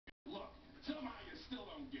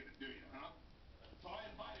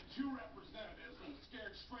two representatives from the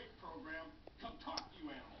Scared Straight program come talk to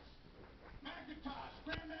you animals. Macintosh,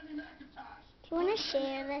 Grandmammy Macintosh. Do you want to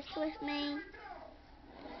share this with me?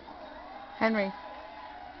 Henry,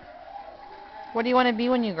 what do you want to be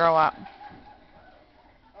when you grow up?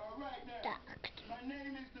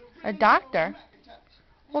 A doctor?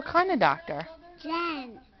 What kind of doctor?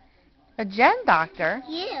 Jen. A Jen doctor?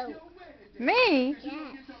 You. Me?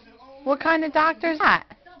 Yes. What kind of doctor is that?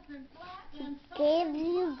 Gives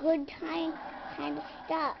you good kind of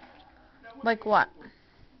stuff. Like what?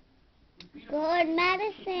 Good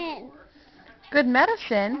medicine. Good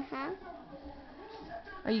medicine? Uh-huh.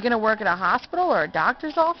 Are you going to work at a hospital or a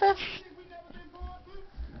doctor's office?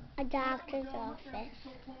 A doctor's office.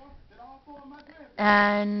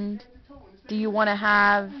 And do you want to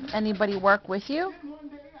have anybody work with you?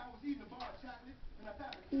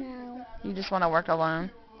 No. You just want to work alone?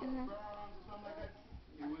 Uh-huh.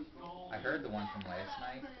 I heard the one from last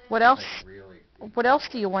night. What else? Like really. What else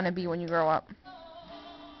do you want to be when you grow up?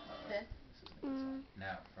 No,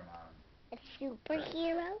 from A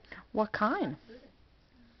superhero? What kind?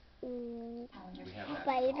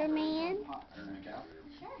 Spider-Man?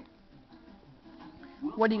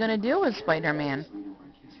 What are you going to do with Spider-Man?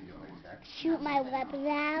 Shoot my webs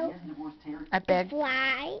out. I beg.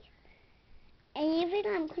 Fly. And even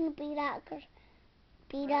I'm going to beat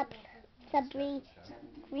up the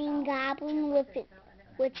Green Goblin with it,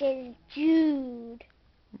 which is Jude.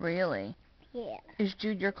 Really? Yeah. Is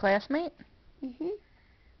Jude your classmate? Mhm.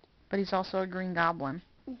 But he's also a Green Goblin.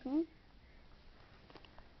 Mhm.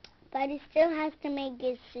 But he still has to make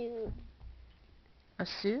his suit. A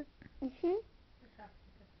suit? Mhm.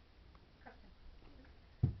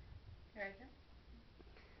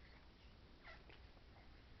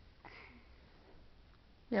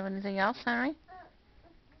 You have anything else, Henry?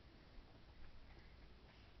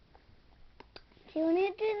 Do you want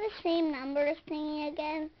to do the same numbers thing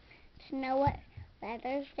again to know what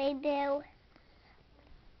letters they do?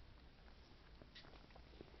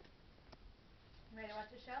 Ready to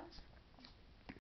watch the show?